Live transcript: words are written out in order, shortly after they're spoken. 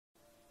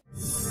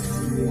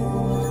ഈശോ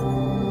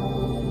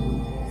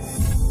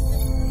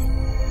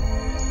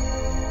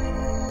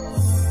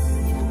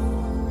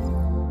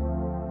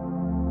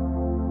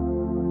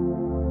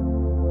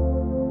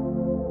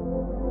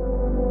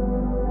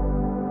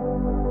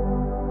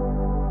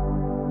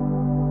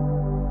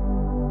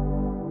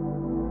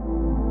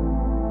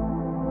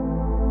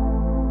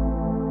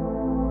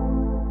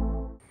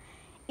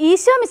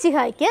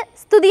മിശിഹായ്ക്ക്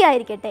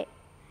സ്തുതിയായിരിക്കട്ടെ.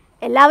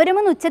 എല്ലാവരും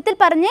ഒന്ന് ഉച്ചത്തിൽ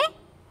പറഞ്ഞേ,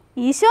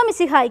 ഈശോ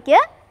മിശിഹായ്ക്ക്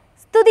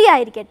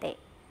സ്തുതിയായിരിക്കട്ടെ.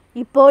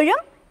 ഇപ്പോഴും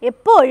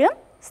എപ്പോഴും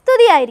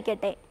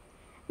സ്തുതിയായിരിക്കട്ടെ.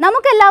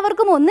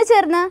 നമുക്കെല്ലാവർക്കും ഒന്ന്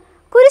ചേർന്ന്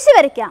കുരിശ്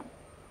വരയ്ക്കാം.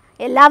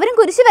 എല്ലാവരും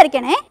കുരിശ്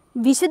വരയ്ക്കണേ.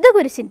 വിശുദ്ധ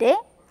കുരിശിൻ്റെ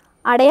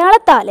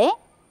അടയാളത്താലെ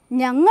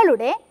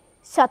ഞങ്ങളുടെ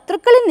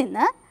ശത്രുക്കളിൽ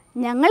നിന്ന്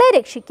ഞങ്ങളെ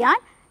രക്ഷിക്കാൻ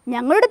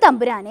ഞങ്ങളുടെ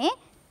തമ്പുരാനെ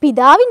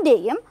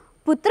പിതാവിൻ്റെയും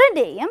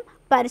പുത്രൻ്റെയും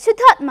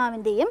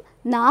പരിശുദ്ധാത്മാവിൻ്റെയും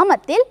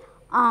നാമത്തിൽ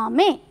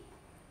ആമേൻ.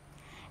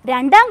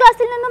 2ാം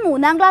ക്ലാസ്സിൽ നിന്ന്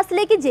 3ാം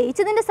ക്ലാസ്സിലേക്ക്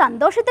ജയിച്ചതിൻ്റെ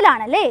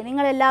സന്തോഷത്തിലാണല്ലേ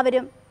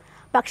നിങ്ങളെല്ലാവരും.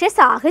 പക്ഷേ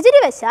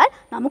സാഹചര്യവശാൽ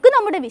നമുക്ക്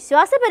നമ്മുടെ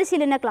വിശ്വാസ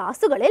പരിശീലന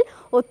ക്ലാസ്സുകളിൽ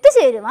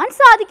ഒത്തുചേരുവാൻ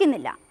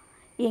സാധിക്കുന്നില്ല.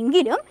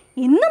 എങ്കിലും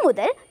ഇന്നു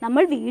മുതൽ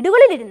നമ്മൾ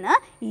വീടുകളിലിരുന്ന്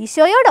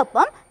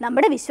ഈശോയോടൊപ്പം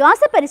നമ്മുടെ വിശ്വാസ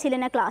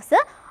പരിശീലന ക്ലാസ്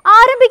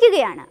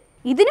ആരംഭിക്കുകയാണ്.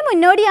 ഇതിനു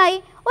മുന്നോടിയായി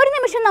ഒരു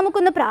നിമിഷം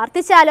നമുക്കൊന്ന്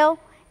പ്രാർത്ഥിച്ചാലോ?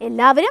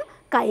 എല്ലാവരും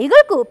കൈകൾ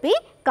കൂപ്പി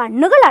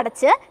കണ്ണുകൾ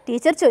അടച്ച്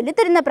ടീച്ചർ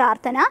ചൊല്ലിത്തരുന്ന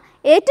പ്രാർത്ഥന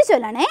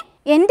ഏറ്റുചൊല്ലണേ.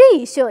 എൻ്റെ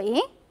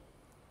ഈശോയെ,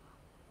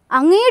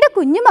 അങ്ങയുടെ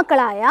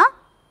കുഞ്ഞുമക്കളായ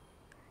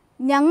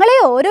ഞങ്ങളെ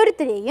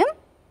ഓരോരുത്തരെയും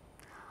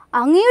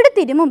അങ്ങയുടെ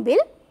തിരുമുമ്പിൽ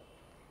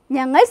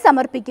ഞങ്ങൾ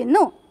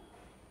സമർപ്പിക്കുന്നു.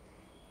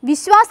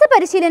 വിശ്വാസ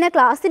പരിശീലന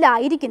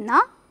ക്ലാസ്സിലായിരിക്കുന്ന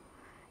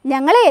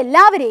ഞങ്ങളെ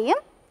എല്ലാവരെയും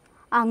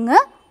അങ്ങ്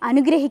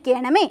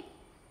അനുഗ്രഹിക്കണമേ.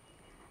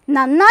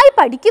 നന്നായി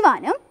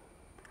പഠിക്കുവാനും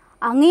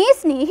അങ്ങയെ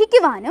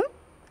സ്നേഹിക്കുവാനും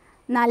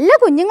നല്ല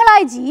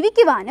കുഞ്ഞുങ്ങളായി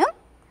ജീവിക്കുവാനും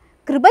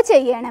കൃപ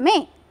ചെയ്യണമേ.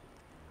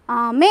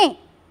 ആമേ.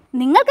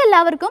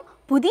 നിങ്ങൾക്കെല്ലാവർക്കും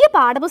പുതിയ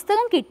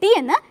പാഠപുസ്തകം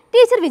കിട്ടിയെന്ന്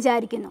ടീച്ചർ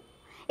വിചാരിക്കുന്നു.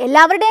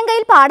 എല്ലാവരുടെയും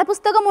കയ്യിൽ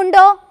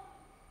പാഠപുസ്തകമുണ്ടോ?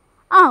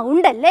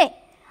 ഉണ്ടല്ലേ.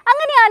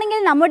 അങ്ങനെയാണെങ്കിൽ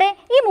നമ്മുടെ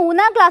ഈ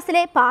 3ാം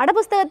ക്ലാസ്സിലെ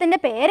പാഠപുസ്തകത്തിൻ്റെ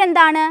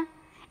പേരെന്താണ്?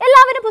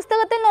 എല്ലാവരും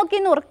പുസ്തകത്തിൽ നോക്കി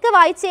ഉറക്കെ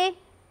വായിച്ചേ.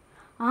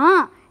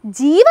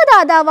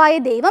 ജീവദാതാവായ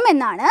ദൈവം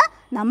എന്നാണ്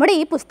നമ്മുടെ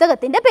ഈ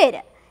പുസ്തകത്തിൻ്റെ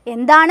പേര്.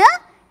 എന്താണ്?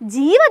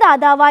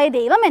 ജീവദാതാവായ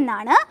ദൈവം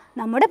എന്നാണ്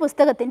നമ്മുടെ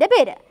പുസ്തകത്തിൻ്റെ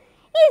പേര്.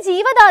 ഈ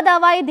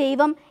ജീവദാതാവായ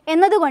ദൈവം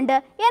എന്നതുകൊണ്ട്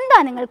എന്താ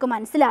നിങ്ങൾക്ക്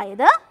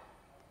മനസ്സിലായത്?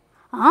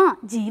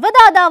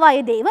 ജീവദാതാവായ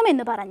ദൈവം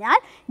എന്ന് പറഞ്ഞാൽ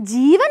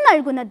ജീവൻ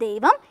നൽകുന്ന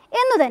ദൈവം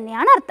എന്നു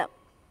തന്നെയാണ് അർത്ഥം.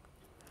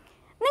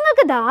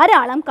 നിങ്ങൾക്ക്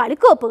ധാരാളം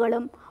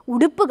കളിക്കോപ്പുകളും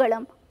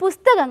ഉടുപ്പുകളും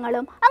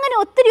പുസ്തകങ്ങളും അങ്ങനെ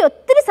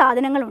ഒത്തിരി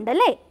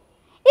സാധനങ്ങളുണ്ടല്ലേ.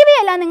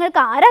 ഇവയെല്ലാം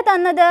നിങ്ങൾക്ക് ആരാ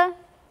തന്നത്?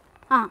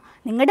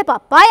 നിങ്ങളുടെ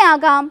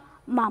പപ്പായാകാം,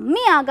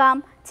 മമ്മിയാകാം,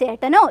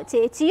 ചേട്ടനോ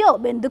ചേച്ചിയോ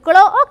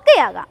ബന്ധുക്കളോ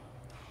ഒക്കെയാകാം.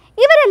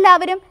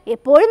 ഇവരെല്ലാവരും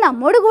എപ്പോഴും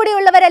നമ്മോട്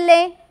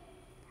കൂടെയുള്ളവരല്ലേ?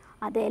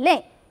 അതെല്ലേ.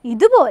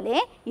 ഇതുപോലെ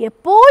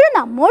എപ്പോഴും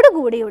നമ്മോട്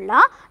കൂടെയുള്ള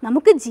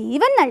നമുക്ക്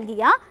ജീവൻ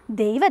നൽകിയ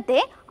ദൈവത്തെ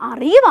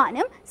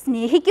അറിയുവാനും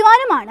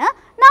സ്നേഹിക്കുവാനുമാണ്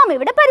നാം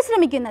ഇവിടെ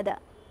പരിശ്രമിക്കുന്നത്.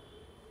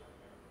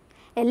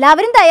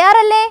 എല്ലാവരും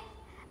തയ്യാറല്ലേ?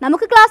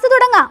 നമുക്ക് ക്ലാസ്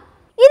തുടങ്ങാം.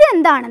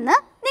 ഇതെന്താണെന്ന്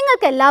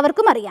നിങ്ങൾക്ക്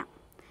എല്ലാവർക്കും അറിയാം.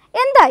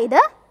 എന്താ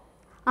ഇത്?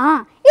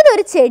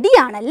 ഇതൊരു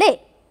ചെടിയാണല്ലേ,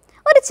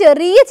 ഒരു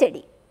ചെറിയ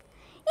ചെടി.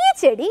 ഈ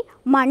ചെടി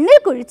മണ്ണിൽ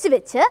കുഴിച്ചു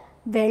വെച്ച്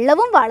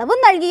വെള്ളവും വളവും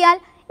നൽകിയാൽ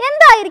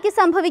എന്തായിരിക്കും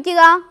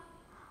സംഭവിക്കുക?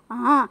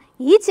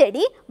 ഈ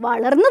ചെടി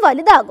വളർന്നു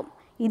വലുതാകും.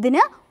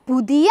 ഇതിന്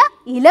പുതിയ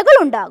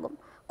ഇലകളുണ്ടാകും.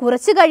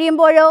 കുറച്ച്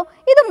കഴിയുമ്പോഴോ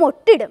ഇത്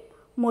മൊട്ടിടും.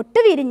 മൊട്ട്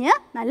വിരിഞ്ഞ്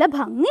നല്ല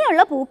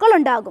ഭംഗിയുള്ള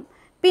പൂക്കളുണ്ടാകും.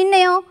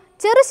 പിന്നെയോ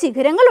ചെറു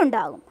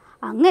ശിഖരങ്ങളുണ്ടാകും.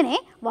 അങ്ങനെ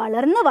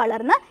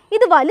വളർന്ന്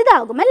ഇത്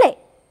വലുതാകുമല്ലേ.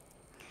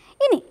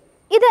 ഇനി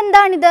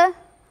ഇതെന്താണിത്?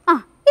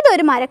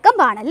 ഇതൊരു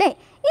മരക്കമ്പാണല്ലേ.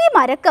 ഈ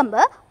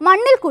മരക്കമ്പ്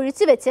മണ്ണിൽ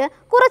കുഴിച്ചു വെച്ച്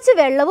കുറച്ച്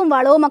വെള്ളവും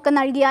വളവും ഒക്കെ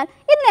നൽകിയാൽ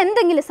ഇതിന്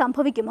എന്തെങ്കിലും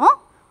സംഭവിക്കുമോ?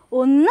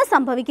 ഒന്നും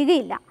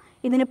സംഭവിക്കുകയില്ല.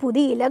 ഇതിന്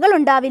പുതിയ ഇലകൾ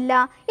ഉണ്ടാവില്ല,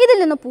 ഇതിൽ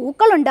നിന്ന്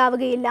പൂക്കൾ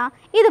ഉണ്ടാവുകയില്ല,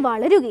 ഇത്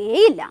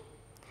വളരുകയേയില്ല.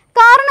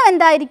 കാരണം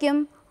എന്തായിരിക്കും?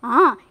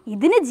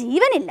 ഇതിന്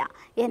ജീവനില്ല.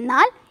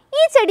 എന്നാൽ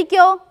ഈ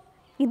ചെടിക്കോ?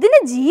 ഇതിന്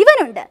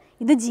ജീവനുണ്ട്.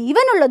 ഇത്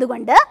ജീവനുള്ളത്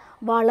കൊണ്ട്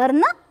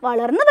വളർന്ന്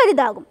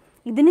വലുതാകും.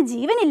 ഇതിന്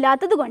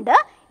ജീവനില്ലാത്തത് കൊണ്ട്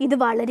ഇത്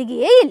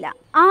വളരുകയേയില്ല.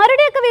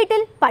 ആരുടെയൊക്കെ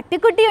വീട്ടിൽ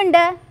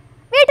പട്ടിക്കുട്ടിയുണ്ട്?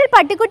 വീട്ടിൽ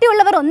പട്ടിക്കുട്ടി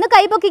ഉള്ളവർ ഒന്ന്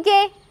കൈപൊക്കിക്കേ.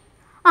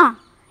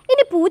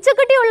 ഇനി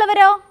പൂച്ചക്കുട്ടി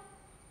ഉള്ളവരോ?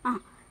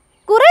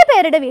 കുറേ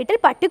പേരുടെ വീട്ടിൽ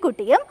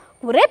പട്ടിക്കുട്ടിയും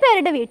കുറേ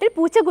പേരുടെ വീട്ടിൽ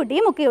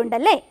പൂച്ചക്കുട്ടിയും ഒക്കെ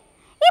ഉണ്ടല്ലേ.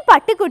 ഈ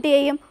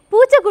പട്ടിക്കുട്ടിയെയും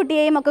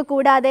പൂച്ചക്കുട്ടിയെയും ഒക്കെ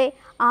കൂടാതെ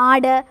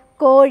ആട്,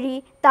 കോഴി,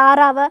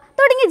 താറാവ്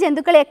തുടങ്ങിയ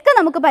ജന്തുക്കളെയൊക്കെ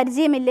നമുക്ക്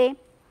പരിചയമില്ലേ?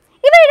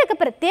 ഇവയുടെയൊക്കെ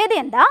പ്രത്യേകത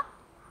എന്താ?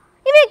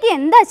 ഇവയൊക്കെ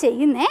എന്താ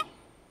ചെയ്യുന്നേ?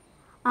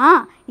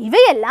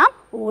 ഇവയെല്ലാം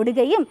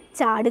ഓടുകയും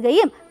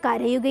ചാടുകയും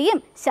കരയുകയും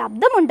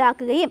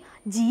ശബ്ദമുണ്ടാക്കുകയും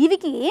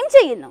ജീവിക്കുകയും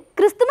ചെയ്യുന്നു.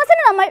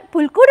 ക്രിസ്തുമസിന് നമ്മൾ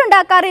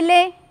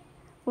പുൽക്കൂടുണ്ടാക്കാറില്ലേ?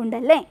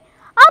 ഉണ്ടല്ലേ.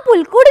 ആ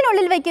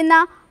പുൽക്കൂടിനുള്ളിൽ വയ്ക്കുന്ന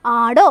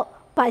ആടോ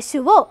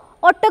പശുവോ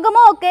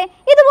ഒട്ടകമോ ഒക്കെ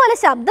ഇതുപോലെ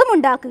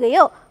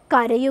ശബ്ദമുണ്ടാക്കുകയോ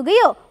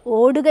കരയുകയോ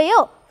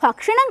ഓടുകയോ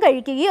ഭക്ഷണം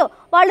കഴിക്കുകയോ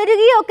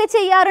വളരുകയോ ഒക്കെ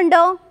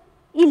ചെയ്യാറുണ്ടോ?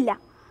 ഇല്ല.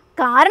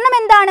 കാരണം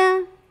എന്താണ്?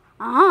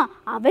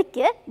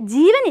 അവയ്ക്ക്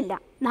ജീവനില്ല.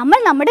 നമ്മൾ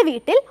നമ്മുടെ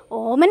വീട്ടിൽ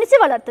ഓമനിച്ച്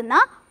വളർത്തുന്ന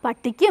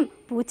പട്ടിക്കും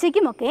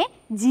പൂച്ചയ്ക്കുമൊക്കെ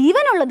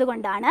ജീവനുള്ളത്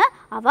കൊണ്ടാണ്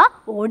അവ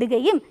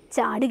ഓടുകയും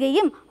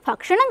ചാടുകയും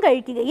ഭക്ഷണം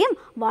കഴിക്കുകയും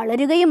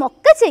വളരുകയും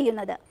ഒക്കെ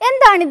ചെയ്യുന്നത്.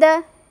 എന്താണിത്?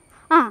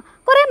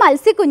 കുറേ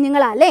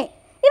മത്സ്യക്കുഞ്ഞുങ്ങളല്ലേ.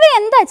 ഇവ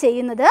എന്താ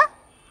ചെയ്യുന്നത്?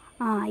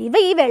 ഇവ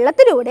ഈ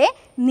വെള്ളത്തിലൂടെ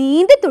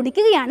നീന്തി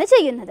തുടിക്കുകയാണ്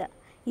ചെയ്യുന്നത്.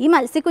 ഈ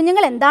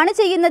മത്സ്യക്കുഞ്ഞുങ്ങൾ എന്താണ്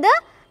ചെയ്യുന്നത്?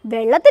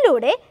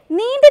 വെള്ളത്തിലൂടെ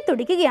നീന്തി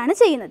തുടിക്കുകയാണ്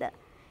ചെയ്യുന്നത്.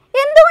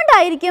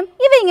 എന്തുകൊണ്ടായിരിക്കും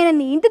ഇവ ഇങ്ങനെ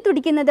നീന്തി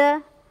തുടിക്കുന്നത്?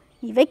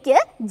 ഇവയ്ക്ക്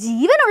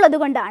ജീവനുള്ളത്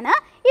കൊണ്ടാണ്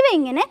ഇവ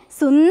ഇങ്ങനെ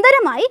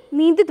സുന്ദരമായി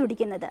നീന്തി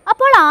തുടിക്കുന്നത്.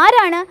 അപ്പോൾ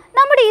ആരാണ്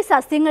നമ്മുടെ ഈ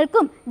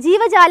സസ്യങ്ങൾക്കും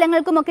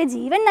ജീവജാലങ്ങൾക്കുമൊക്കെ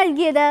ജീവൻ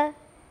നൽകിയത്?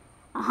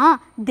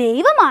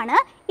 ദൈവമാണ്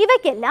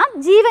ഇവയ്ക്കെല്ലാം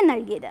ജീവൻ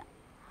നൽകിയത്.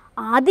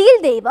 ആദിയിൽ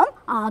ദൈവം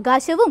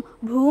ആകാശവും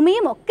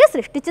ഭൂമിയും ഒക്കെ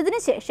സൃഷ്ടിച്ചതിന്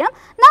ശേഷം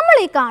നമ്മൾ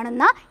ഈ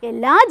കാണുന്ന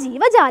എല്ലാ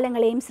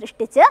ജീവജാലങ്ങളെയും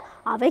സൃഷ്ടിച്ച്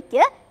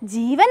അവയ്ക്ക്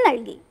ജീവൻ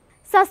നൽകി.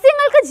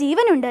 സസ്യങ്ങൾക്ക്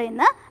ജീവനുണ്ട്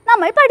എന്ന്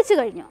നമ്മൾ പഠിച്ചു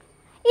കഴിഞ്ഞു.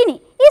 ഇനി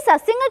ഈ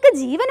സസ്യങ്ങൾക്ക്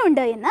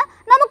ജീവനുണ്ട് എന്ന്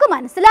നമുക്ക്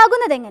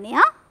മനസ്സിലാകുന്നത്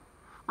എങ്ങനെയാ?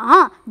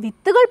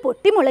 വിത്തുകൾ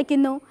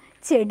പൊട്ടിമുളയ്ക്കുന്നു,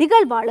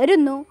 ചെടികൾ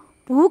വളരുന്നു,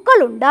 പൂക്കൾ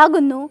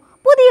ഉണ്ടാകുന്നു,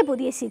 പുതിയ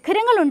പുതിയ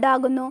ശിഖരങ്ങൾ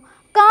ഉണ്ടാകുന്നു,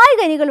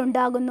 കായ്കനികൾ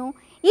ഉണ്ടാകുന്നു.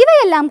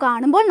 ഇവയെല്ലാം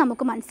കാണുമ്പോൾ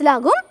നമുക്ക്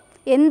മനസ്സിലാകും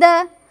എന്ത്?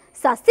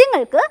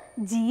 സസ്യങ്ങൾക്ക്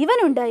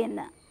ജീവനുണ്ട്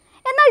എന്ന്.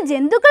 എന്നാൽ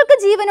ജന്തുക്കൾക്ക്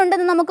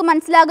ജീവനുണ്ടെന്ന് നമുക്ക്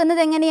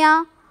മനസ്സിലാകുന്നത് എങ്ങനെയാ?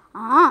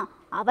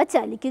 അവ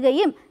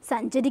ചലിക്കുകയും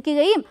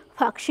സഞ്ചരിക്കുകയും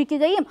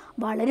ഭക്ഷിക്കുകയും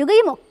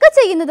വളരുകയും ഒക്കെ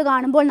ചെയ്യുന്നത്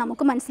കാണുമ്പോൾ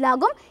നമുക്ക്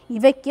മനസ്സിലാകും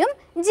ഇവയ്ക്കും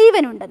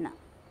ജീവനുണ്ടെന്ന്.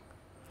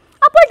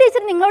 അപ്പോൾ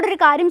ടീച്ചർ നിങ്ങളോടൊരു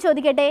കാര്യം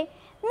ചോദിക്കട്ടെ,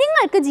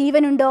 നിങ്ങൾക്ക്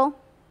ജീവനുണ്ടോ?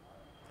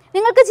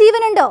 നിങ്ങൾക്ക്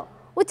ജീവനുണ്ടോ?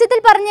 ഉച്ചത്തിൽ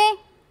പറഞ്ഞേ.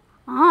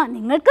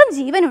 നിങ്ങൾക്കും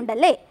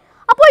ജീവനുണ്ടല്ലേ.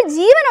 അപ്പോൾ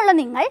ജീവനുള്ള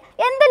നിങ്ങൾ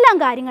എന്തെല്ലാം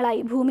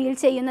കാര്യങ്ങളായി ഭൂമിയിൽ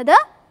ചെയ്യുന്നത്?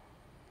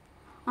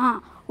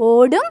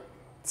 ഓടും,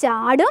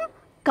 ചാടും,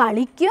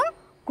 കളിക്കും,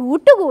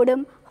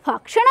 കൂട്ടുകൂടും,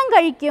 ഭക്ഷണം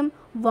കഴിക്കും,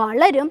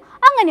 വളരും,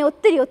 അങ്ങനെ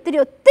ഒത്തിരി ഒത്തിരി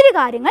ഒത്തിരി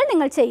കാര്യങ്ങൾ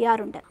നിങ്ങൾ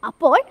ചെയ്യാറുണ്ട്.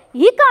 അപ്പോൾ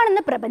ഈ കാണുന്ന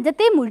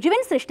പ്രപഞ്ചത്തെ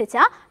മുഴുവൻ സൃഷ്ടിച്ച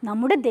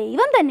നമ്മുടെ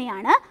ദൈവം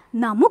തന്നെയാണ്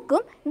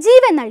നമുക്കും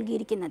ജീവൻ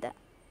നൽകിയിരിക്കുന്നത്.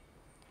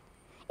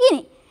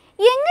 ഇനി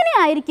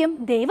എങ്ങനെയായിരിക്കും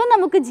ദൈവം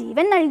നമുക്ക്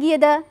ജീവൻ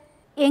നൽകിയത്?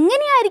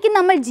 എങ്ങനെയായിരിക്കും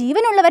നമ്മൾ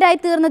ജീവനുള്ളവരായി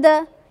തീർന്നത്?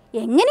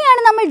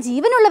 എങ്ങനെയാണ് നമ്മൾ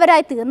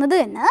ജീവനുള്ളവരായി തീർന്നത്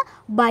എന്ന്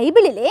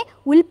ബൈബിളിലെ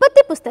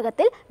ഉൽപ്പത്തി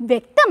പുസ്തകത്തിൽ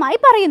വ്യക്തമായി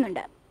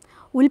പറയുന്നുണ്ട്.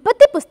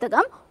 ഉൽപ്പത്തി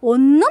പുസ്തകം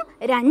 1,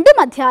 2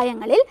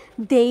 അധ്യായങ്ങളിൽ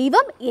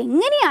ദൈവം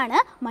എങ്ങനെയാണ്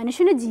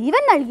മനുഷ്യന്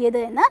ജീവൻ നൽകിയത്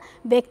എന്ന്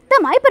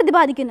വ്യക്തമായി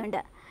പ്രതിപാദിക്കുന്നുണ്ട്.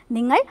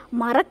 നിങ്ങൾ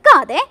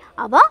മറക്കാതെ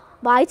അവ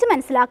വായിച്ച്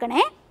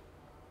മനസ്സിലാക്കണേ.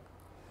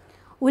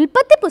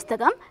 ഉൽപ്പത്തി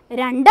പുസ്തകം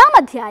 2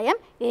 അധ്യായം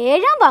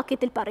 7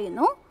 വാക്യത്തിൽ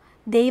പറയുന്നു,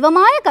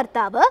 ദൈവമായ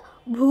കർത്താവ്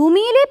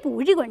ഭൂമിയിലെ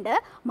പൂഴി കൊണ്ട്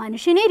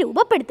മനുഷ്യനെ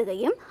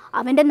രൂപപ്പെടുത്തുകയും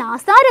അവൻ്റെ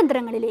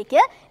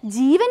നാസാരന്ധ്രങ്ങളിലേക്ക്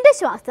ജീവൻ്റെ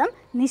ശ്വാസം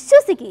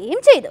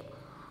നിശ്വസിക്കുകയും ചെയ്തു.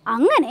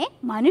 അങ്ങനെ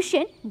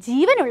മനുഷ്യൻ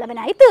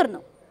ജീവനുള്ളവനായി തീർന്നു.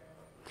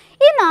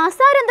 ഈ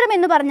നാസാരന്ധ്രം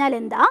എന്ന് പറഞ്ഞാൽ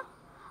എന്താ?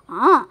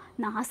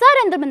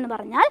 നാസാരന്ധ്രം എന്ന്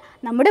പറഞ്ഞാൽ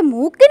നമ്മുടെ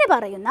മൂക്കിന്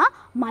പറയുന്ന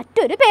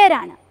മറ്റൊരു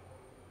പേരാണ്.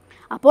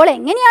 അപ്പോൾ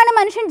എങ്ങനെയാണ്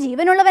മനുഷ്യൻ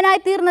ജീവനുള്ളവനായി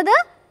തീർന്നത്?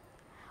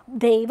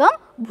 ദൈവം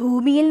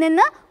ഭൂമിയിൽ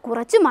നിന്ന്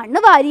കുറച്ച് മണ്ണ്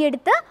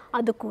വാരിയെടുത്ത്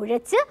അത്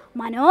കുഴച്ച്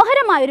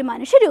മനോഹരമായൊരു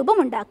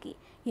മനുഷ്യരൂപമുണ്ടാക്കി.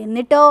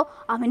 എന്നിട്ടോ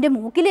അവൻ്റെ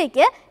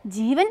മൂക്കിലേക്ക്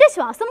ജീവൻ്റെ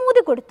ശ്വാസം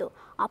ഊതിക്കൊടുത്തു.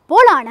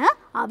 അപ്പോഴാണ്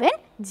അവൻ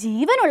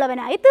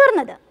ജീവനുള്ളവനായി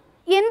തീർന്നത്.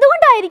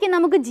 എന്തുകൊണ്ടായിരിക്കും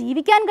നമുക്ക്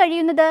ജീവിക്കാൻ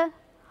കഴിയുന്നത്?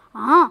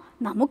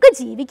 നമുക്ക്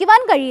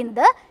ജീവിക്കുവാൻ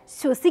കഴിയുന്നത്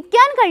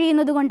ശ്വസിക്കാൻ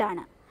കഴിയുന്നത്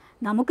കൊണ്ടാണ്.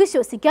 നമുക്ക്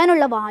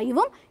ശ്വസിക്കാനുള്ള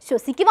വായുവും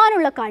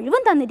ശ്വസിക്കുവാനുള്ള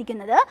കഴിവും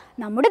തന്നിരിക്കുന്നത്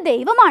നമ്മുടെ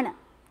ദൈവമാണ്.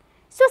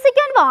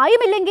 ശ്വസിക്കാൻ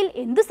വായുവില്ലെങ്കിൽ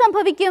എന്തു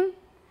സംഭവിക്കും?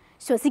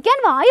 ശ്വസിക്കാൻ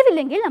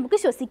വായുവില്ലെങ്കിൽ നമുക്ക്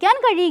ശ്വസിക്കാൻ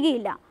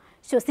കഴിയുകയില്ല.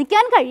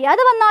 ശ്വസിക്കാൻ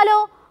കഴിയാതെ വന്നാലോ?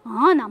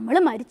 നമ്മൾ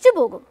മരിച്ചു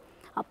പോകും.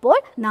 അപ്പോൾ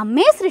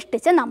നമ്മെ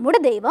സൃഷ്ടിച്ച നമ്മുടെ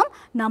ദൈവം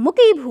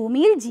നമുക്ക് ഈ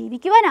ഭൂമിയിൽ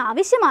ജീവിക്കുവാൻ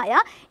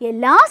ആവശ്യമായ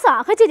എല്ലാ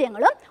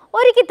സാഹചര്യങ്ങളും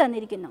ഒരുക്കി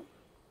തന്നിരിക്കുന്നു.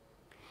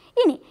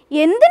 ഇനി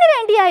എന്തിനു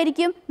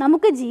വേണ്ടിയായിരിക്കും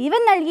നമുക്ക്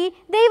ജീവൻ നൽകി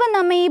ദൈവം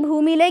നമ്മെ ഈ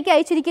ഭൂമിയിലേക്ക്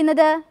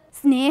അയച്ചിരിക്കുന്നത്?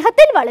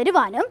 സ്നേഹത്തിൽ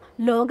വളരുവാനും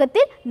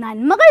ലോകത്തിൽ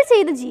നന്മകൾ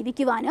ചെയ്ത്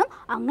ജീവിക്കുവാനും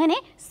അങ്ങനെ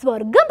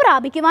സ്വർഗം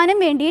പ്രാപിക്കുവാനും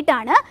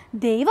വേണ്ടിയിട്ടാണ്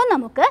ദൈവം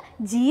നമുക്ക്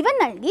ജീവൻ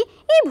നൽകി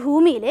ഈ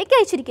ഭൂമിയിലേക്ക്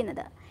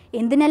അയച്ചിരിക്കുന്നത്.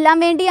 എന്തിനെല്ലാം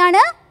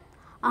വേണ്ടിയാണ്?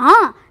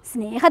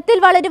 സ്നേഹത്തിൽ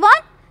വളരുവാൻ,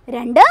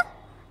 2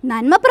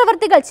 നന്മ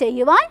പ്രവർത്തികൾ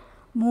ചെയ്യുവാൻ,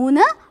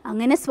 3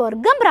 അങ്ങനെ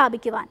സ്വർഗം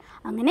പ്രാപിക്കുവാൻ.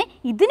 അങ്ങനെ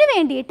ഇതിനു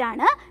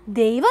വേണ്ടിയിട്ടാണ്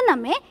ദൈവം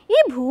നമ്മെ ഈ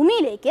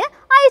ഭൂമിയിലേക്ക്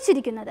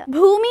അയച്ചിരിക്കുന്നത്.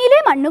 ഭൂമിയിലെ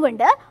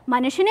മണ്ണുകൊണ്ട്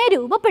മനുഷ്യനെ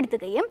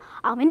രൂപപ്പെടുത്തുകയും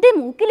അവൻ്റെ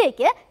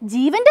മൂക്കിലേക്ക്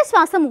ജീവൻ്റെ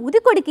ശ്വാസം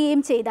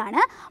ഊതിക്കൊടുക്കുകയും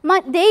ചെയ്താണ്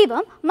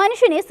ദൈവം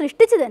മനുഷ്യനെ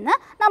സൃഷ്ടിച്ചതെന്ന്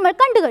നമ്മൾ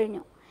കണ്ടു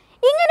കഴിഞ്ഞു.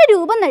 ഇങ്ങനെ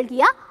രൂപം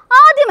നൽകിയ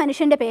ആദ്യ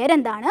മനുഷ്യൻ്റെ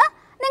പേരെന്താണ്?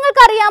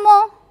 നിങ്ങൾക്കറിയാമോ?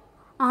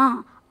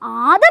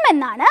 ആദം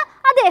എന്നാണ്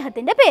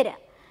അദ്ദേഹത്തിൻ്റെ പേര്.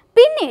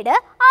 പിന്നീട്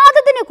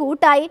ആദത്തിന്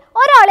കൂട്ടായി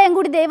ഒരാളെയും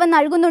കൂടി ദൈവം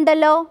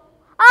നൽകുന്നുണ്ടല്ലോ.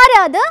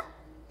 ആരാത്?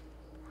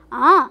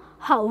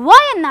 ഹവ്വ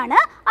എന്നാണ്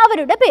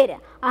അവരുടെ പേര്.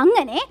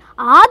 അങ്ങനെ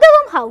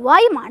ആദവും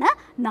ഹവ്വായുമാണ്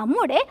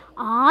നമ്മുടെ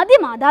ആദ്യ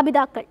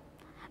മാതാപിതാക്കൾ.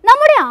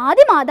 നമ്മുടെ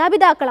ആദ്യ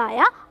മാതാപിതാക്കളായ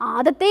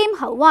ആദത്തെയും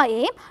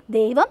ഹവ്വായെയും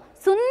ദൈവം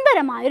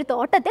സുന്ദരമായൊരു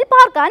തോട്ടത്തിൽ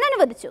പാർക്കാൻ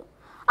അനുവദിച്ചു.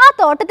 ആ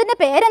തോട്ടത്തിൻ്റെ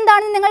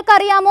പേരെന്താണെന്ന്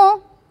നിങ്ങൾക്കറിയാമോ?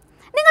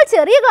 നിങ്ങൾ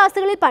ചെറിയ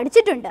ക്ലാസ്സുകളിൽ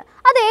പഠിച്ചിട്ടുണ്ട്.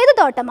 അത് ഏത്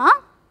തോട്ടമാ?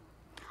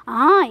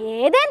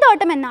 ഏതേൻ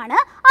തോട്ടം എന്നാണ്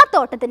ആ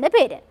തോട്ടത്തിൻ്റെ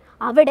പേര്.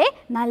 അവിടെ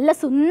നല്ല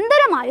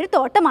സുന്ദരമായൊരു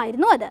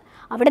തോട്ടമായിരുന്നു അത്.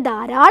 അവിടെ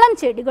ധാരാളം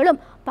ചെടികളും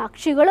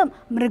പക്ഷികളും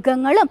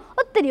മൃഗങ്ങളും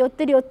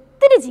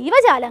ഒത്തിരി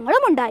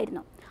ജീവജാലങ്ങളും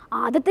ഉണ്ടായിരുന്നു.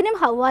 ആദത്തിനും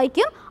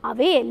ഹവ്വായ്ക്കും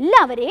അവയെ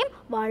എല്ലാവരെയും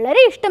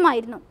വളരെ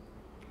ഇഷ്ടമായിരുന്നു.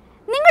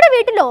 നിങ്ങളുടെ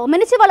വീട്ടിൽ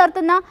ഓമനിച്ച്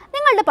വളർത്തുന്ന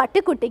നിങ്ങളുടെ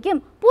പട്ടിക്കുട്ടിക്കും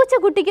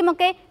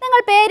പൂച്ചക്കുട്ടിക്കുമൊക്കെ നിങ്ങൾ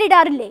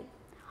പേരിടാറില്ലേ?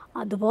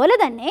 അതുപോലെ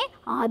തന്നെ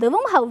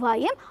ആദവും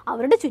ഹവ്വായും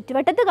അവരുടെ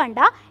ചുറ്റുവട്ടത്ത് കണ്ട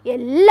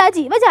എല്ലാ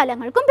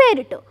ജീവജാലങ്ങൾക്കും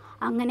പേരിട്ടു.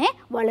 അങ്ങനെ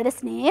വളരെ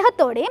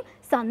സ്നേഹത്തോടെയും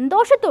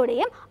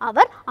സന്തോഷത്തോടെയും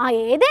അവർ ആ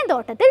ഏദേൻ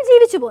തോട്ടത്തിൽ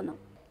ജീവിച്ചു പോന്നു.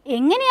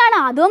 എങ്ങനെയാണ്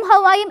ആദവും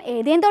ഹവ്വായും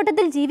ഏദേൻ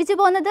തോട്ടത്തിൽ ജീവിച്ചു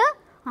പോന്നത്?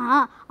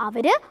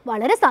 അവർ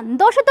വളരെ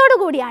സന്തോഷത്തോടു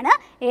കൂടിയാണ്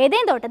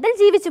ഏദേൻ തോട്ടത്തിൽ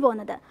ജീവിച്ചു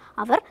പോകുന്നത്.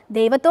 അവർ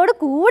ദൈവത്തോട്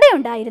കൂടെ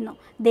ഉണ്ടായിരുന്നു.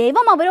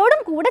 ദൈവം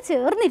അവരോടും കൂടെ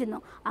ചേർന്നിരുന്നു.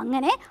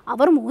 അങ്ങനെ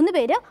അവർ 3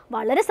 പേര്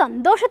വളരെ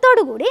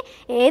സന്തോഷത്തോടു കൂടി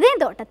ഏദേൻ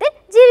തോട്ടത്തിൽ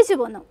ജീവിച്ചു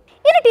പോന്നു.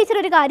 ഇനി ടീച്ചർ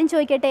ഒരു കാര്യം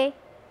ചോദിക്കട്ടെ,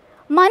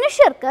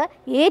 മനുഷ്യർക്ക്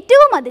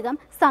ഏറ്റവും അധികം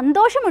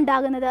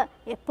സന്തോഷമുണ്ടാകുന്നത്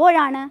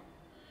എപ്പോഴാണ്?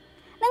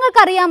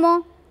 നിങ്ങൾക്കറിയാമോ?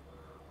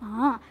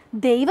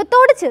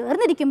 ദൈവത്തോട്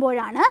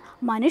ചേർന്നിരിക്കുമ്പോഴാണ്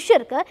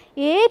മനുഷ്യർക്ക്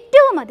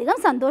ഏറ്റവും അധികം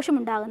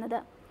സന്തോഷമുണ്ടാകുന്നത്.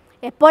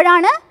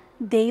 എപ്പോഴാണ്?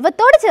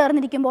 ദൈവത്തോട്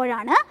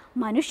ചേർന്നിരിക്കുമ്പോഴാണ്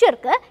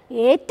മനുഷ്യർക്ക്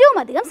ഏറ്റവും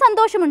അധികം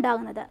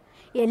സന്തോഷമുണ്ടാകുന്നത്.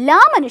 എല്ലാ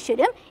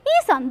മനുഷ്യരും ഈ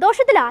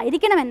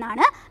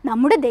സന്തോഷത്തിലായിരിക്കണമെന്നാണ്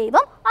നമ്മുടെ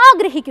ദൈവം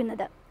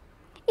ആഗ്രഹിക്കുന്നത്.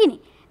 ഇനി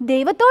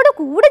ദൈവത്തോട്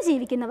കൂടെ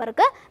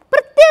ജീവിക്കുന്നവർക്ക്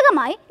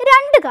പ്രത്യേകമായി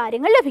 2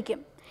 കാര്യങ്ങൾ ലഭിക്കും.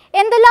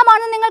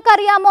 എന്തെല്ലാമാണെന്ന്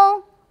നിങ്ങൾക്കറിയാമോ?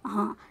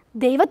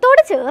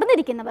 ദൈവത്തോട്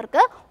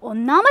ചേർന്നിരിക്കുന്നവർക്ക്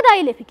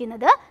ഒന്നാമതായി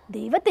ലഭിക്കുന്നത്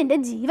ദൈവത്തിൻ്റെ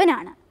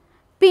ജീവനാണ്.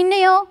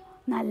 പിന്നെയോ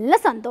നല്ല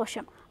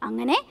സന്തോഷം.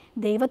 അങ്ങനെ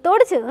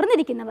ദൈവത്തോട്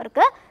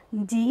ചേർന്നിരിക്കുന്നവർക്ക്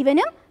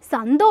ജീവനും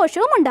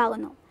സന്തോഷവും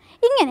ഉണ്ടാകുന്നു.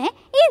 ഇങ്ങനെ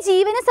ഈ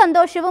ജീവനും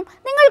സന്തോഷവും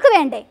നിങ്ങൾക്ക്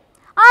വേണ്ടേ?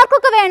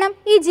 ആർക്കൊക്കെ വേണം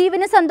ഈ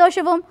ജീവനും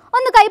സന്തോഷവും?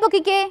 ഒന്ന്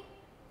കൈപൊക്കിക്കേ.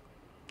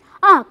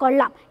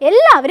 കൊള്ളാം,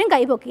 എല്ലാവരും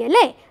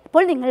കൈപൊക്കിയല്ലേ?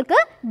 അപ്പോൾ നിങ്ങൾക്ക്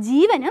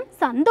ജീവനും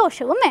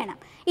സന്തോഷവും വേണം.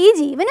 ഈ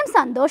ജീവനും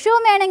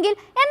സന്തോഷവും വേണമെങ്കിൽ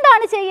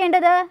എന്താണ്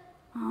ചെയ്യേണ്ടത്?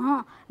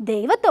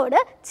 ദൈവത്തോട്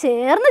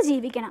ചേർന്ന്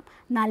ജീവിക്കണം.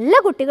 നല്ല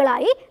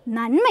കുട്ടികളായി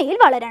നന്മയിൽ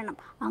വളരണം.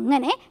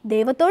 അങ്ങനെ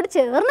ദൈവത്തോട്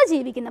ചേർന്ന്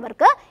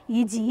ജീവിക്കുന്നവർക്ക് ഈ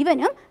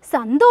ജീവനും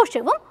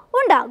സന്തോഷവും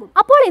ഉണ്ടാകും.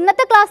 അപ്പോൾ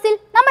ഇന്നത്തെ ക്ലാസ്സിൽ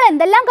നമ്മൾ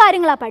എന്തെല്ലാം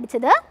കാര്യങ്ങളാണ്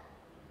പഠിച്ചത്?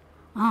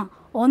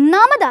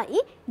 ഒന്നാമതായി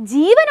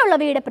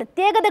ജീവനുള്ളവയുടെ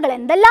പ്രത്യേകതകൾ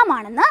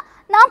എന്തെല്ലാമാണെന്ന്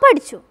നാം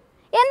പഠിച്ചു.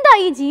 എന്താ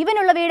ഈ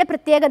ജീവനുള്ളവയുടെ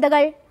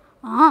പ്രത്യേകതകൾ?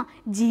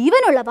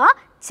 ജീവനുള്ളവ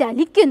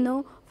ചലിക്കുന്നു,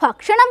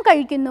 ഭക്ഷണം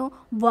കഴിക്കുന്നു,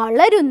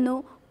 വളരുന്നു,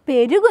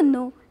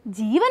 പെരുകുന്നു.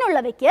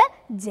 ജീവനുള്ളവയ്ക്ക്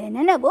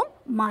ജനനവും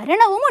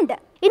മരണവും ഉണ്ട്.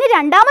 ഇനി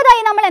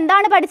രണ്ടാമതായി നമ്മൾ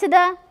എന്താണ്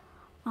പഠിച്ചത്?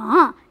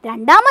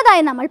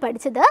 രണ്ടാമതായി നമ്മൾ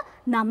പഠിച്ചത്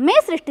നമ്മെ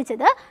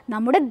സൃഷ്ടിച്ചത്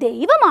നമ്മുടെ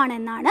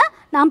ദൈവമാണെന്നാണ്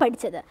നാം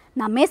പഠിച്ചത്.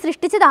 നമ്മെ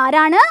സൃഷ്ടിച്ചത്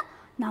ആരാണ്?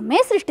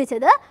 നമ്മെ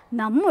സൃഷ്ടിച്ചത്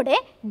നമ്മുടെ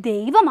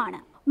ദൈവമാണ്.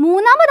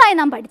 മൂന്നാമതായി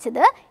നാം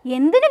പഠിച്ചത്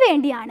എന്തിനു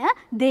വേണ്ടിയാണ്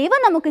ദൈവം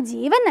നമുക്ക്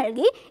ജീവൻ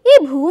നൽകി ഈ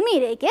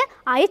ഭൂമിയിലേക്ക്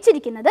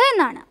അയച്ചിരിക്കുന്നത്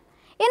എന്നാണ്.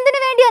 എന്തിനു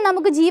വേണ്ടിയാണ്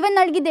നമുക്ക് ജീവൻ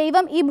നൽകി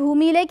ദൈവം ഈ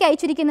ഭൂമിയിലേക്ക്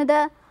അയച്ചിരിക്കുന്നത്?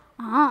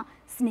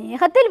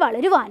 സ്നേഹത്തിൽ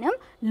വളരുവാനും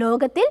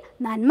ലോകത്തിൽ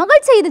നന്മകൾ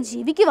ചെയ്ത്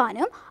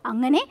ജീവിക്കുവാനും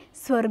അങ്ങനെ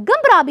സ്വർഗം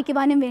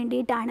പ്രാപിക്കുവാനും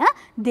വേണ്ടിയിട്ടാണ്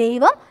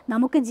ദൈവം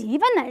നമുക്ക്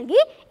ജീവൻ നൽകി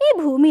ഈ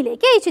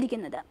ഭൂമിയിലേക്ക്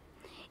അയച്ചിരിക്കുന്നത്.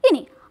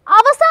 ഇനി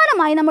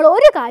അവസാനമായി നമ്മൾ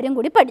ഒരു കാര്യം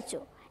കൂടി പഠിച്ചു.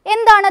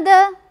 എന്താണത്?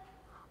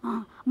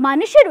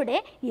 മനുഷ്യരുടെ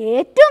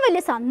ഏറ്റവും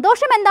വലിയ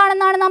സന്തോഷം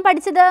എന്താണെന്നാണ് നാം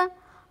പഠിച്ചത്.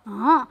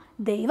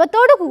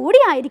 ദൈവത്തോടു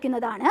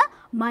കൂടിയായിരിക്കുന്നതാണ്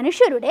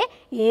മനുഷ്യരുടെ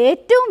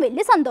ഏറ്റവും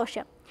വലിയ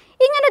സന്തോഷം.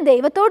 ഇങ്ങനെ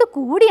ദൈവത്തോട്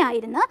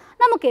കൂടിയായിരുന്ന്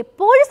നമുക്ക്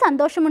എപ്പോഴും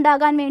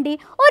സന്തോഷമുണ്ടാകാൻ വേണ്ടി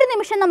ഒരു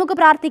നിമിഷം നമുക്ക്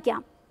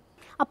പ്രാർത്ഥിക്കാം.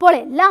 അപ്പോൾ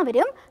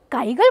എല്ലാവരും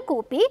കൈകൾ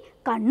കൂപ്പി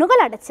കണ്ണുകൾ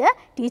അടച്ച്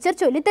ടീച്ചർ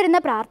ചൊല്ലിത്തരുന്ന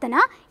പ്രാർത്ഥന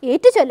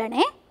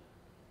ഏറ്റുചൊല്ലണേ.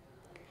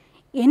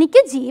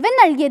 എനിക്ക് ജീവൻ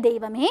നൽകിയ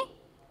ദൈവമേ,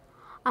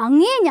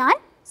 അങ്ങയെ ഞാൻ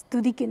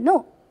സ്തുതിക്കുന്നു.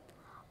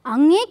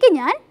 അങ്ങേക്ക്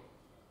ഞാൻ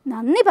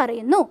നന്ദി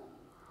പറയുന്നു.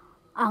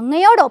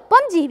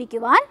 അങ്ങയോടൊപ്പം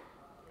ജീവിക്കുവാൻ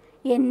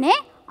എന്നെ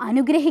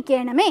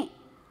അനുഗ്രഹിക്കണമേ.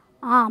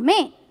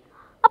 ആമേൻ.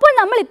 അപ്പോൾ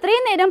നമ്മൾ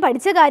ഇത്രയും നേരം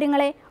പഠിച്ച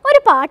കാര്യങ്ങളെ ഒരു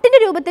പാട്ടിൻ്റെ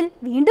രൂപത്തിൽ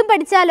വീണ്ടും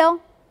പഠിച്ചാലോ?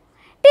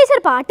 ടീച്ചർ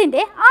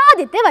പാട്ടിൻ്റെ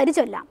ആദ്യത്തെ വരി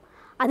ചൊല്ലാം.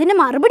 അതിന്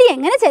മറുപടി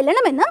എങ്ങനെ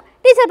ചെല്ലണമെന്നും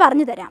ടീച്ചർ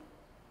പറഞ്ഞു തരാം.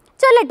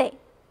 ചൊല്ലട്ടെ.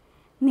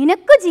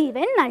 നിനക്ക്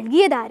ജീവൻ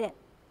നൽകിയതാര്?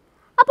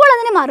 അപ്പോൾ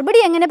അതിന്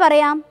മറുപടി എങ്ങനെ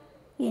പറയാം?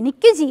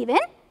 എനിക്ക്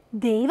ജീവൻ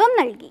ദൈവം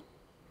നൽകി.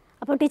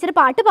 അപ്പോൾ ടീച്ചർ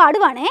പാട്ട്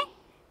പാടുവാണേ.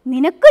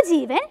 നിനക്ക്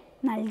ജീവൻ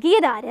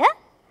നൽകിയതാര്?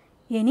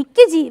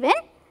 എനിക്ക് ജീവൻ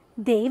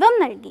ദൈവം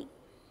നൽകി.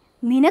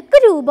 നിനക്ക്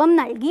രൂപം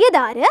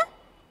നൽകിയതാര്?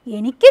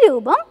 എനിക്ക്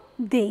രൂപം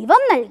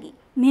ദൈവം നൽകി.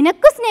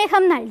 നിനക്ക്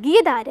സ്നേഹം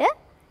നൽകിയതാര്?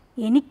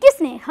 എനിക്ക്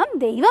സ്നേഹം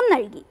ദൈവം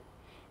നൽകി.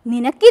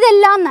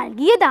 നിനക്കിതെല്ലാം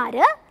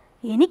നൽകിയതാര്?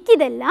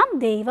 എനിക്കിതെല്ലാം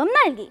ദൈവം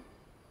നൽകി.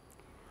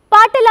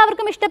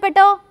 പാട്ടെല്ലാവർക്കും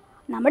ഇഷ്ടപ്പെട്ടോ?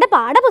 നമ്മുടെ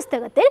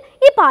പാഠപുസ്തകത്തിൽ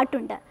ഈ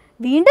പാട്ടുണ്ട്.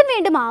 വീണ്ടും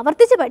വീണ്ടും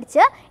ആവർത്തിച്ച്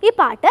പഠിച്ച് ഈ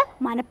പാട്ട്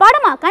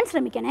മനഃപ്പാഠമാക്കാൻ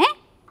ശ്രമിക്കണേ.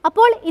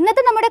 അപ്പോൾ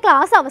ഇന്നത്തെ നമ്മുടെ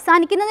ക്ലാസ്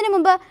അവസാനിക്കുന്നതിന്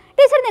മുമ്പ്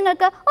ടീച്ചർ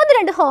നിങ്ങൾക്ക്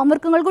 1-2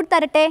 ഹോംവർക്കുകൾ കൂടി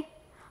തരട്ടെ.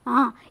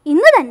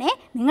 ഇന്ന് തന്നെ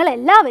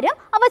നിങ്ങളെല്ലാവരും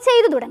അവ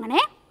ചെയ്തു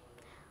തുടങ്ങണേ.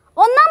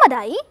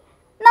 ഒന്നാമതായി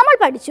നമ്മൾ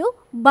പഠിച്ചു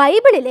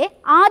ബൈബിളിലെ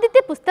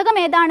ആദ്യത്തെ പുസ്തകം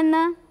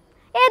ഏതാണെന്ന്.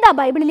 ഏതാ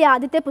ബൈബിളിലെ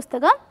ആദ്യത്തെ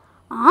പുസ്തകം?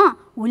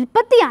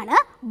 ഉൽപ്പത്തിയാണ്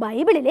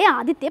ബൈബിളിലെ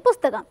ആദ്യത്തെ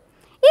പുസ്തകം.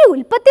 ഈ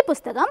ഉൽപ്പത്തി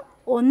പുസ്തകം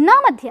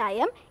 1-ാം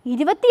അധ്യായം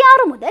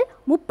 26 മുതൽ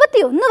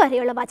 31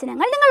 വരെയുള്ള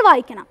വചനങ്ങൾ നിങ്ങൾ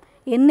വായിക്കണം.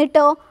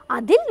 എന്നിട്ടോ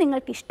അതിൽ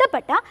നിങ്ങൾക്ക്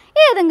ഇഷ്ടപ്പെട്ട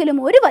ഏതെങ്കിലും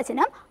ഒരു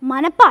വചനം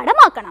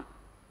മനഃപ്പാഠമാക്കണം.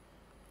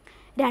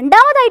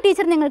 രണ്ടാമതായി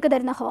ടീച്ചർ നിങ്ങൾക്ക്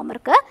തരുന്ന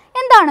ഹോംവർക്ക്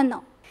എന്താണെന്നോ?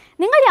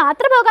 നിങ്ങൾ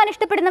യാത്ര പോകാൻ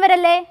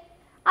ഇഷ്ടപ്പെടുന്നവരല്ലേ?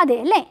 അതെ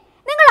അല്ലേ?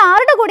 നിങ്ങൾ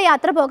ആരുടെ കൂടെ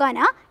യാത്ര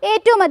പോകാനാ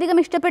ഏറ്റവും അധികം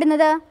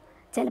ഇഷ്ടപ്പെടുന്നത്?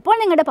 ചിലപ്പോൾ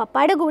നിങ്ങളുടെ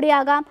പപ്പായുടെ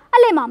കൂടെയാകാം,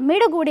 അല്ലെ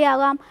മമ്മിയുടെ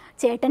കൂടെയാകാം,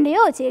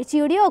 ചേട്ടൻ്റെയോ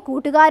ചേച്ചിയുടെയോ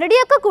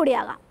കൂട്ടുകാരുടെയോ ഒക്കെ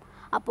കൂടെയാകാം.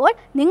 അപ്പോൾ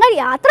നിങ്ങൾ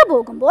യാത്ര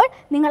പോകുമ്പോൾ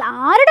നിങ്ങൾ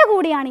ആരുടെ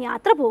കൂടെയാണ്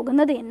യാത്ര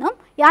പോകുന്നത് എന്നും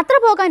യാത്ര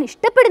പോകാൻ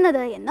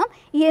ഇഷ്ടപ്പെടുന്നത് എന്നും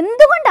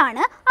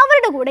എന്തുകൊണ്ടാണ്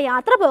അവരുടെ കൂടെ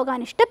യാത്ര പോകാൻ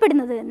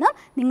ഇഷ്ടപ്പെടുന്നത് എന്നും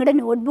നിങ്ങളുടെ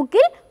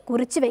നോട്ട്ബുക്കിൽ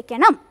കുറിച്ച്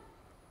വയ്ക്കണം.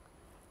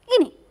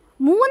 ഇനി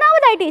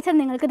മൂന്നാമതായി ടീച്ചർ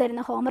നിങ്ങൾക്ക്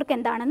തരുന്ന ഹോംവർക്ക്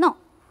എന്താണെന്നോ?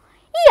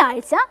 ഈ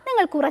ആഴ്ച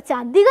നിങ്ങൾ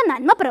കുറച്ചധികം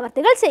നന്മ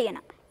പ്രവർത്തികൾ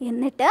ചെയ്യണം.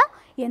 എന്നിട്ട്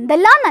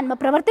എന്തെല്ലാം നന്മ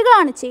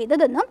പ്രവർത്തികളാണ്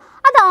ചെയ്തതെന്നും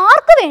അത്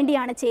ആർക്കു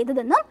വേണ്ടിയാണ്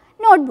ചെയ്തതെന്നും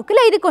നോട്ട്ബുക്കിൽ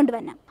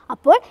എഴുതിക്കൊണ്ടുവരണം.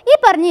 അപ്പോൾ ഈ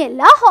പറഞ്ഞ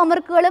എല്ലാ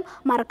ഹോംവർക്കുകളും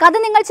മറക്കാതെ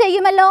നിങ്ങൾ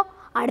ചെയ്യുമല്ലോ.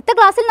 അടുത്ത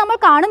ക്ലാസ്സിൽ നമ്മൾ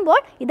കാണുമ്പോൾ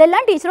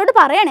ഇതെല്ലാം ടീച്ചറോട്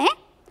പറയണേ.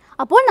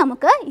 അപ്പോൾ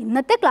നമുക്ക്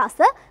ഇന്നത്തെ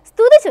ക്ലാസ്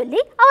സ്തുതി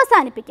ചൊല്ലി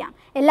അവസാനിപ്പിക്കാം.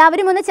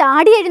 എല്ലാവരും ഒന്ന്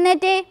ചാടി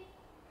എഴുന്നേറ്റേ.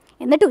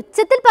 എന്നിട്ട്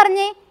ഉച്ചത്തിൽ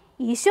പറഞ്ഞേ,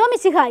 ഈശോ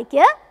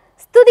മിശിഹായ്ക്ക്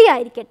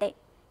സ്തുതിയായിരിക്കട്ടെ,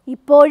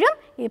 ഇപ്പോഴും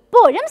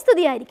എപ്പോഴും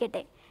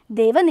സ്തുതിയായിരിക്കട്ടെ.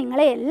 ദൈവം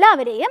നിങ്ങളെ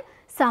എല്ലാവരെയും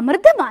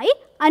സമൃദ്ധമായി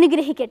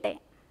അനുഗ്രഹിക്കട്ടെ.